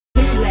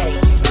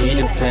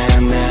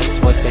fam, that's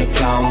what they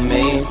call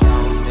me.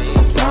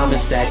 I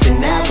promise that you'll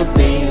never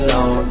be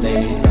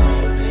lonely.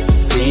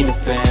 Be the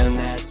fam,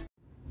 that's...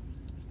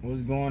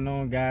 What's going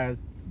on, guys?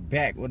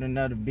 Back with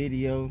another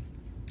video.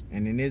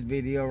 And in this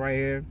video right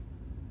here,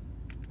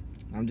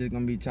 I'm just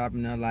gonna be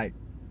chopping up like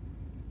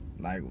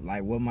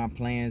what my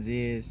plans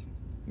is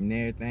and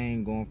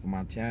everything going for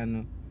my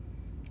channel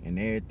and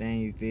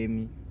everything, you feel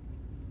me?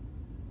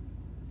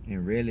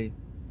 And really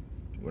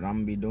what I'm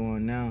gonna be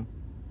doing now,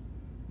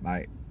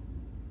 like,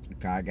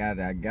 I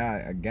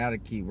gotta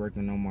keep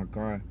working on my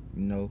car,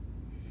 you know.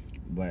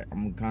 But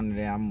I'm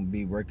gonna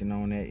be working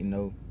on that, you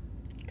know.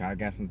 I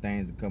got some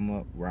things to come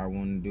up where I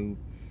want to do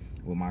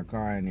with my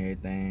car and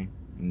everything,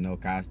 you know.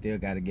 Cause I still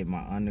gotta get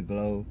my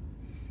underglow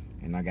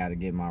and I gotta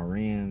get my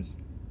rims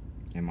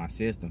and my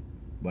system.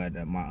 But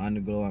my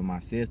underglow and my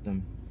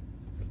system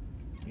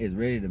is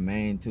really the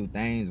main two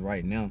things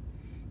right now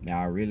that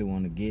I really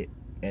want to get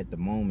at the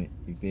moment,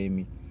 you feel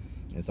me?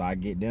 And so I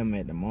get them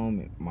at the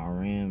moment, my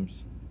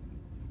rims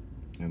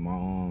and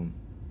my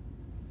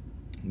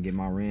get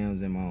my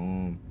rims and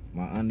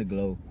my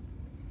underglow,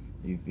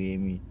 you feel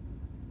me?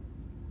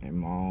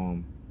 And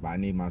but I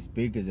need my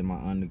speakers and my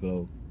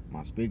underglow.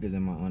 My speakers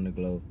and my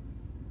underglow,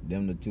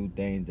 them the two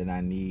things that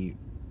I need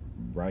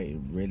right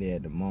really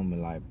at the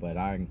moment, like. But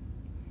I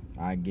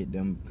get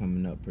them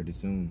coming up pretty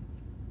soon,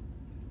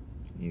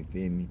 you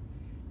feel me?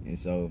 And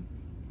so,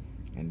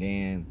 and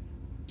then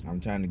I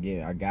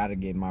gotta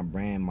get my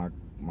brand, my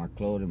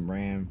clothing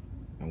brand.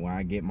 And when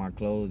I get my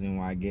clothes and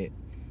when I get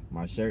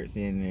my shirts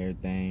in and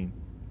everything,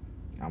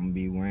 I'm gonna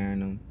be wearing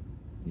them,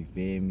 you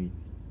feel me?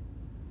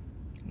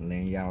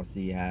 Letting y'all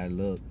see how it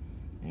look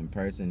in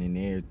person and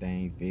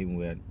everything, you feel me?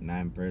 Well,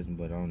 not in person,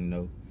 but on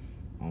the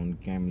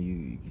camera,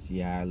 you can see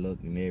how it look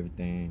and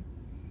everything.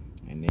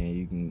 And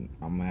then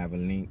I'm gonna have a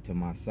link to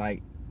my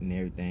site and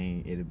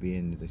everything. It'll be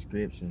in the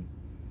description.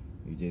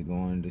 You just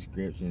go in the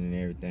description and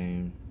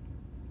everything,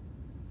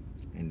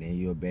 and then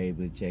you'll be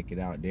able to check it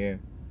out there,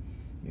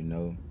 you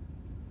know.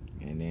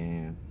 And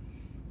then,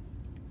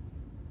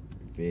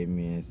 you feel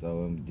me? And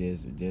so I'm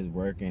just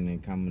working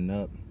and coming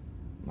up,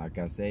 like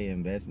I say,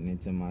 investing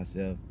into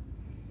myself,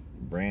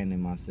 branding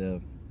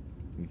myself,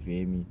 you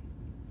feel me?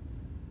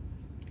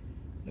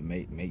 To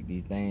make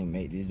these things,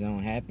 make this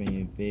don't happen,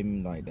 you feel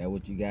me? Like, that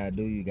what you gotta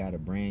do. You gotta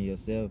brand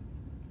yourself.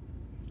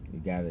 You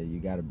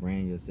gotta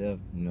brand yourself,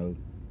 you know.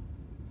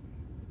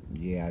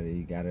 You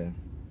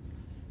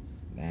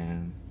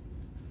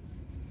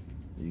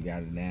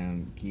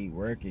gotta keep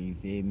working, you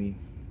feel me?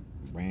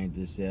 Brand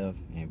yourself,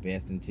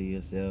 invest into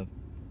yourself,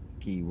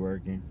 keep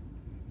working,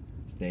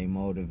 stay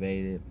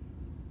motivated,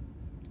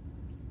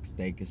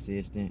 stay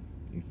consistent,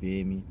 you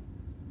feel me?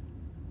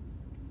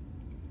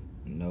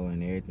 You know,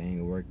 and everything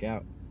will work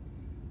out.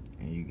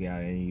 And you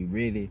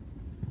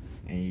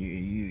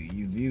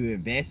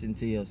invest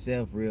into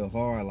yourself real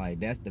hard. Like,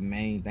 that's the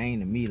main thing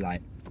to me.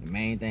 Like, the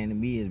main thing to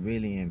me is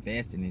really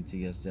investing into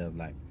yourself.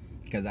 Like,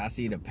 because I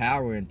see the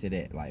power into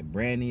that. Like,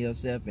 branding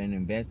yourself and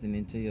investing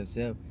into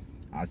yourself,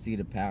 I see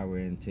the power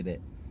into that,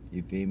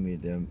 you feel me?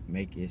 To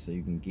make it so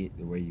you can get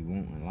the way you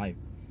want in life,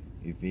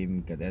 you feel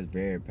me? Because that's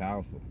very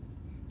powerful.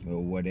 Or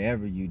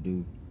whatever you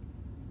do,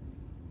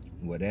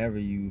 whatever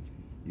you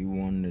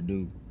want to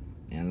do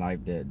in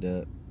life,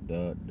 the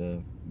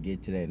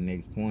get to that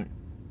next point,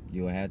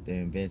 you'll have to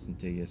invest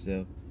into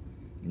yourself,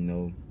 you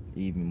know,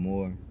 even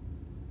more.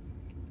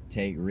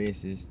 Take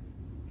risks,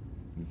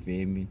 you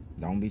feel me?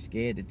 Don't be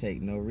scared to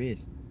take no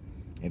risk.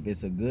 If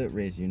it's a good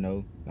risk, you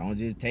know, don't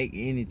just take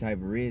any type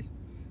of risk,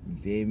 you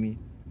feel me?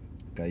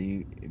 Cause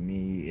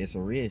it's a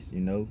risk,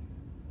 you know,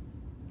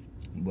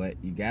 but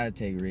you gotta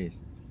take risks,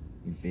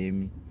 you feel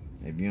me?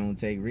 If you don't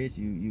take risks,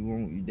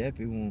 you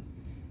definitely won't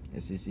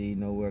succeed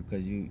nowhere,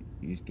 because you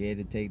scared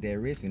to take that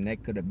risk. And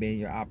that could have been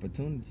your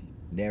opportunity.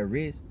 That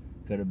risk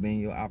could have been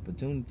your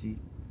opportunity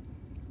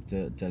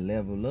to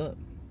level up,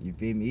 you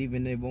feel me?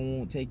 Even if it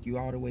won't take you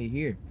all the way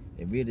here,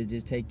 if it'll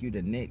just take you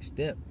the next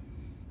step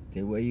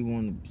to where you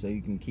want to, so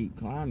you can keep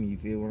climbing, you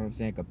feel what I'm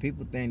saying? Because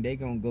people think they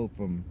gonna go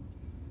from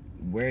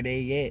where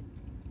they at,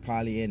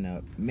 probably in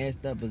a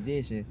messed up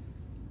position,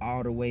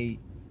 all the way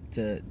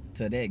to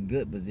that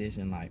good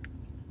position. Like,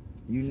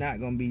 you're not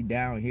gonna be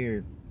down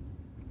here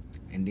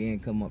and then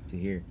come up to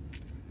here,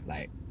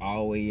 like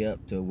all the way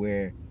up to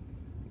where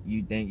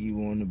you think you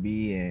want to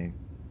be. And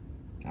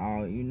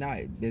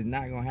it's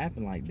not gonna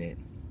happen like that,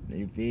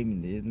 you feel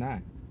me? It's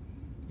not,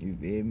 you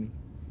feel me?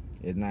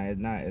 It's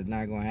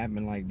not gonna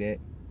happen like that.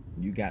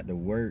 You got to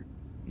work,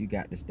 you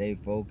got to stay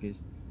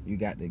focused, you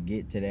got to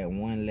get to that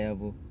one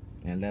level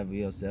and level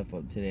yourself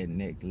up to that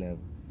next level,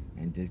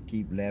 and just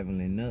keep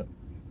leveling up.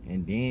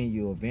 And then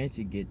you'll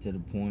eventually get to the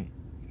point,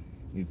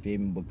 you feel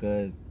me?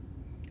 Because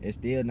it's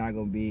still not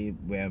gonna be,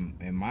 well,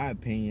 in my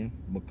opinion,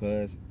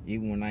 because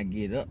even when I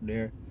get up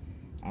there,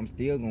 I'm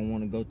still gonna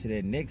want to go to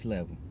that next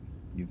level,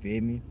 you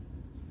feel me?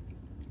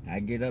 I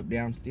get up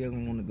there, I'm still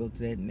gonna want to go to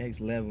that next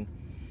level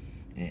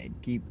and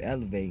keep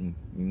elevating,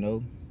 you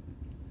know.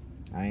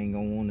 I ain't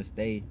gonna want to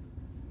stay,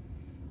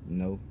 you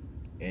know,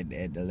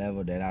 at the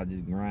level that I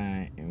just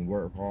grind and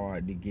work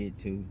hard to get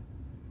to,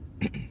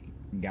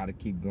 gotta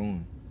keep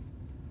going.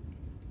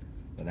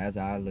 So that's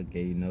how I look at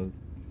it, you know.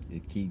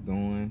 Just keep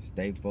going,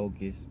 stay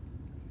focused.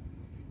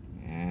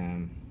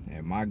 And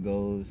my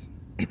goals,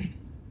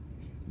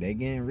 they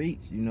getting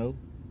reached, you know.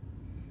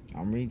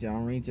 I'm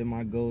reaching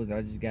my goals.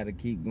 I just gotta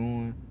keep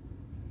going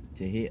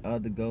to hit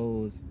other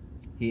goals,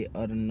 hit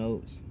other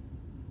notes,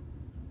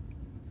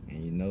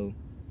 and you know,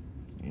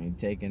 and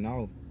taking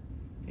off.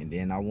 And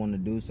then I want to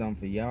do something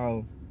for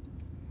y'all,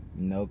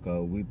 you know,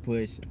 cause we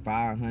push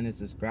 500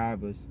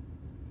 subscribers.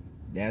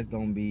 That's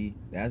gonna be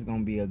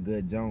a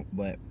good jump.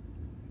 But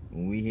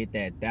when we hit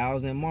that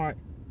 1,000 mark,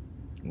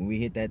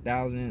 that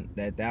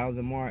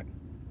thousand mark,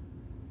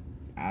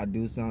 I'll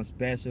do something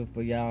special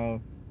for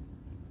y'all.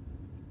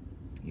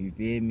 You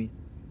feel me?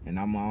 And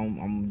I'm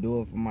gonna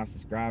do it for my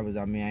subscribers.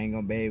 I mean, I ain't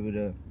gonna be able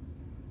to,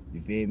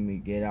 you feel me,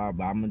 get out,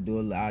 but I'll do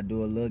a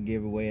little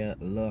giveaway, a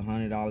little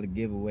 $100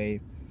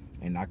 giveaway,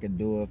 and I could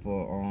do it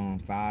for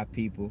 5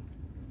 people.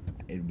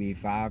 It'll be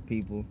 5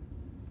 people,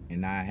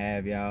 and I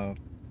have y'all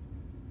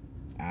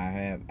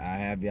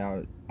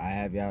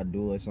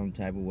do it some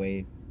type of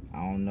way.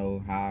 I don't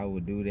know how I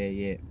would do that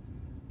yet.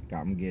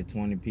 I'm gonna get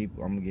 20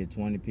 people. I'm gonna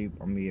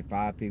get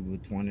 5 people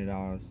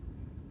 $20.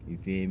 You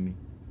feel me?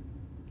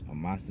 On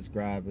my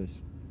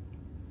subscribers.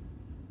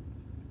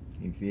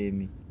 You feel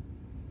me?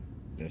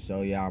 To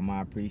show y'all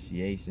my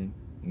appreciation,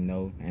 you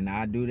know. And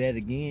I do that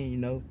again, you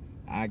know.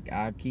 I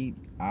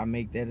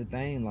make that a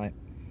thing. Like,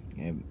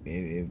 and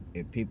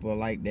if people are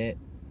like that,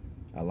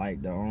 I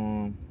like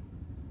the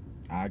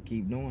I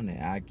keep doing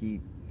that. I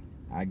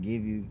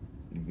give you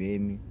feel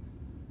me?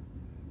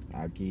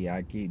 I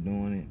keep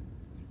doing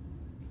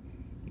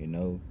it, you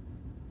know,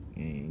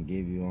 and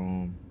give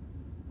you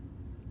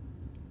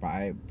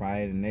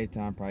probably the next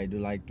time probably do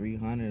like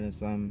 300 or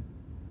something,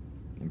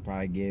 and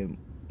probably give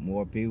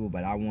more people.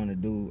 But I want to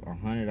do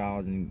 $100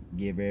 and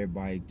give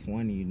everybody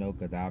 20, you know,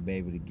 cause I'll be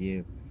able to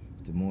give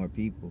to more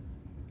people.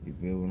 You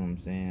feel what I'm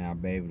saying? I'll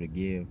be able to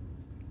give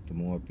to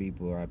more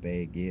people. I'll be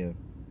able to give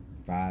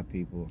 5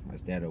 people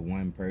instead of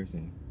 1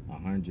 person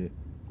 100.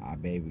 I'll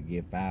be able to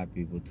give 5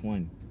 people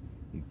 20.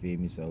 You feel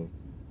me? So,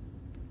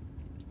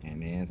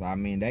 and then so I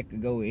mean that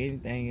could go with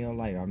anything in your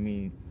life. I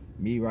mean,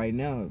 me right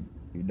now,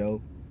 you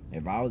know,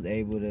 if I was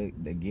able to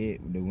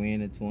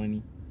win a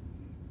 20,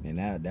 then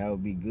that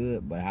would be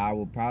good. But how I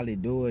would probably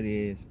do it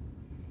is,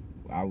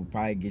 I would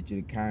probably get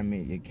you to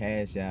comment your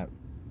Cash App,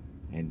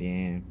 and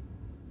then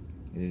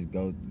just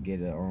go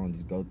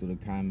through the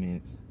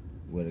comments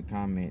with a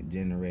comment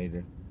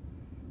generator,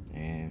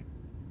 and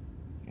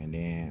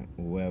then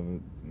whoever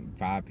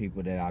 5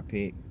 people that I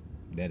pick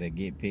that'll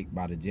get picked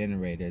by the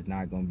generator, it's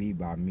not gonna be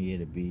by me,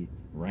 it'll be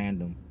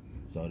random.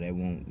 So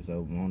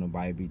won't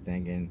nobody be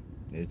thinking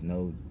there's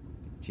no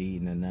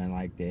cheating or nothing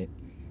like that.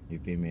 You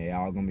feel me? They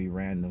all gonna be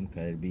random,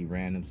 cause it'll be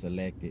random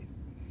selected.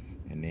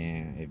 And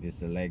then if it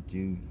select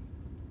you,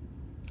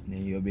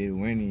 then you'll be the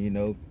winner, you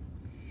know.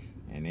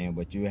 And then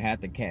but you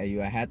have to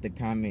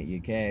comment your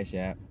Cash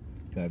App,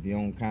 cause if you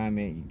don't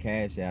comment your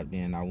Cash App,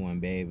 then I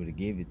wouldn't be able to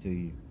give it to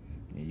you,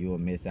 and you'll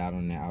miss out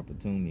on that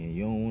opportunity. And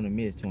you don't want to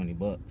miss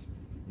 $20.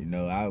 You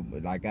know,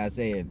 like I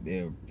said,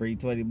 free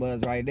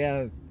 $20 right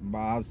there.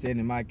 I'm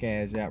sending my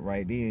Cash App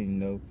right then. You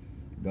know,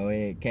 go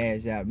ahead,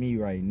 Cash App me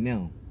right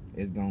now.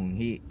 It's gonna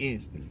hit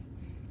instantly.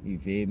 You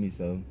feel me?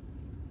 So,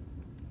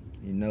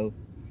 you know,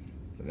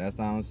 so that's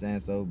all I'm saying.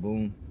 So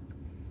boom,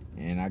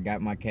 and I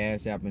got my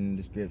Cash App in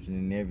the description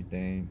and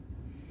everything.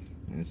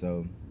 And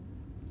so,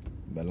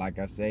 but like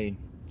I say,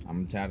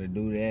 I'm gonna try to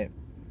do that.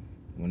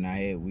 When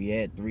we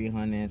had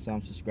 300 and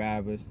some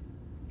subscribers,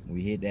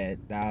 we hit that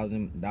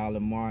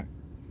 $1,000 mark.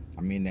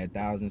 I mean that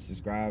 1,000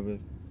 subscriber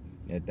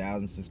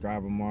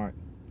mark.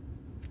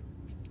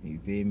 You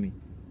feel me?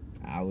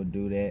 I would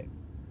do that.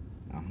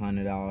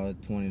 $100,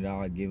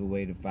 $20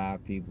 giveaway to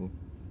 5 people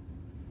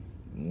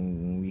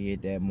when we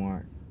hit that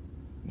mark,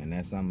 and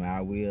that's something I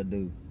will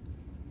do.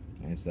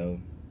 And so,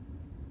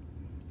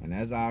 and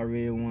that's all I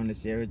really want to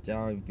share with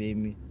y'all. You feel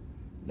me?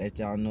 Let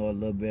y'all know a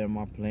little bit of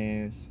my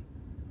plans,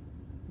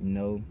 you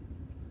know,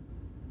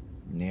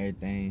 and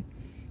everything,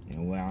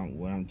 and what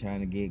I'm trying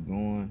to get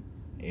going.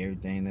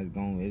 Everything it's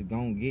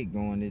gonna get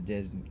going. It's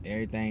just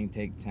everything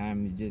take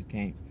time. You just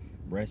can't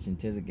rush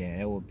into the game.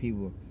 That's what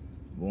people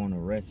want to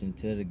rush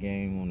into the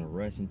game, want to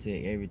rush into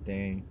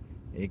everything.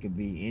 It could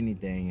be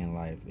anything in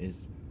life.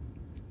 It's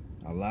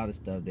a lot of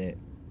stuff that,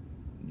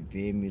 you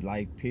feel me,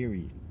 life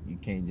period. You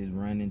can't just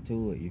run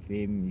into it. You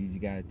feel me? You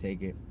just gotta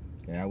take it.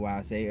 That's why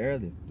I say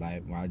earlier,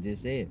 like what I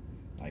just said,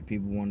 like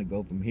people want to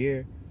go from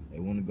here. They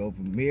want to go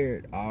from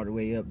here all the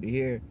way up to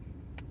here.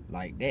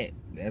 Like that,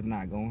 that's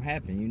not gonna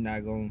happen. You're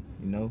not gonna,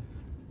 you know,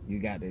 you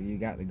got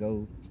to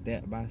go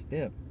step by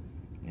step,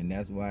 and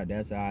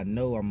that's how I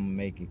know I'm gonna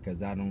make it,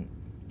 cause I don't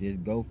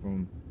just go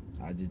from,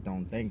 I just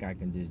don't think I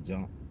can just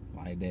jump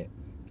like that.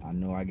 I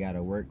know I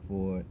gotta work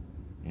for it,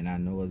 and I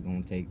know it's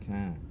gonna take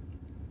time,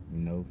 you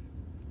know.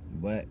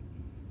 But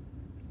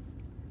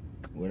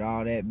with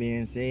all that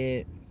being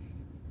said,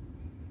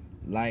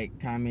 like,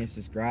 comment,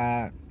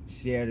 subscribe,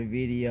 share the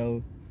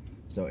video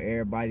so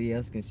everybody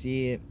else can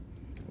see it.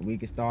 we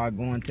can start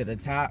going to the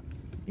top,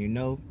 you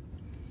know.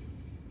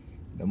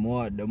 The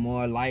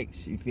more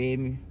likes, you feel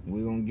me,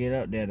 we gonna get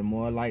up there. The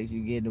more likes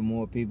you get, the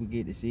more people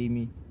get to see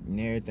me and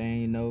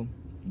everything, you know.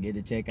 Get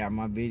to check out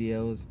my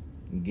videos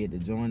and get to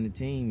join the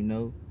team, you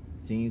know.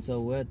 Team So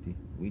Wealthy,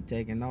 we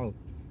taking off,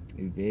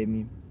 you feel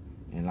me.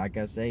 And like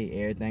I say,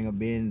 everything will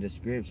be in the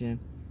description.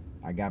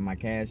 I got my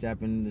Cash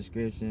App in the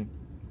description,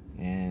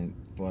 and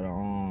for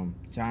the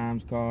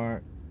Chimes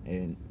card,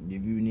 and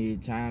if you need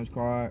a Chimes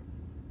card,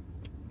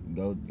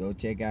 go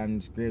check out in the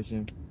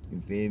description,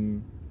 you feel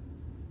me.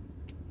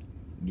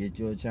 Get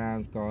you a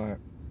Chimes card,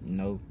 you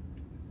know,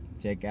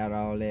 check out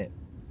all that,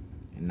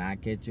 and I'll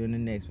catch you in the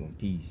next one.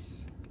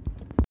 Peace.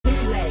 Be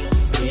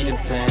the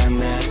fam,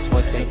 that's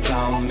what they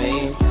call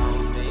me.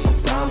 I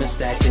promise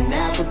that you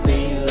never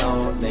be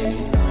lonely.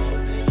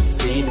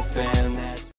 Be the fam, that's